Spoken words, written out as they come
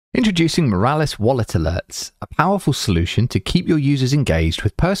Introducing Moralis Wallet Alerts, a powerful solution to keep your users engaged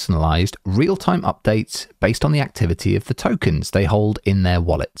with personalized, real-time updates based on the activity of the tokens they hold in their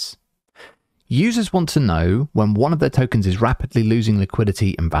wallets. Users want to know when one of their tokens is rapidly losing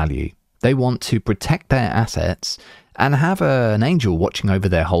liquidity and value. They want to protect their assets and have an angel watching over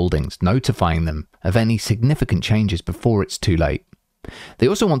their holdings, notifying them of any significant changes before it's too late. They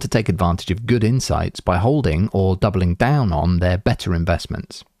also want to take advantage of good insights by holding or doubling down on their better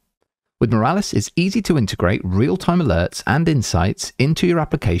investments. With Moralis, it's easy to integrate real-time alerts and insights into your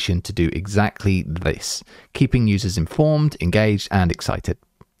application to do exactly this, keeping users informed, engaged, and excited.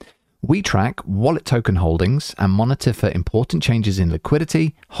 We track wallet token holdings and monitor for important changes in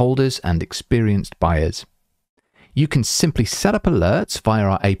liquidity, holders, and experienced buyers. You can simply set up alerts via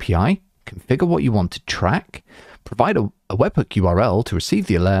our API, configure what you want to track, provide a webhook URL to receive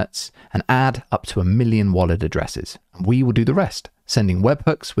the alerts, and add up to 1 million wallet addresses. We will do the rest, sending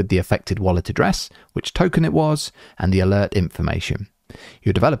webhooks with the affected wallet address, which token it was, and the alert information.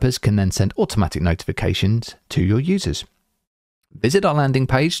 Your developers can then send automatic notifications to your users. Visit our landing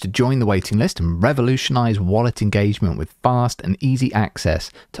page to join the waiting list and revolutionize wallet engagement with fast and easy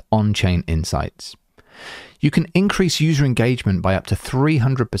access to on-chain insights. You can increase user engagement by up to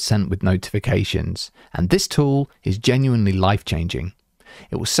 300% with notifications, and this tool is genuinely life-changing.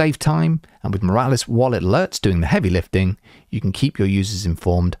 It will save time, and with Moralis Wallet Alerts doing the heavy lifting, you can keep your users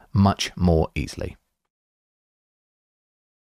informed much more easily.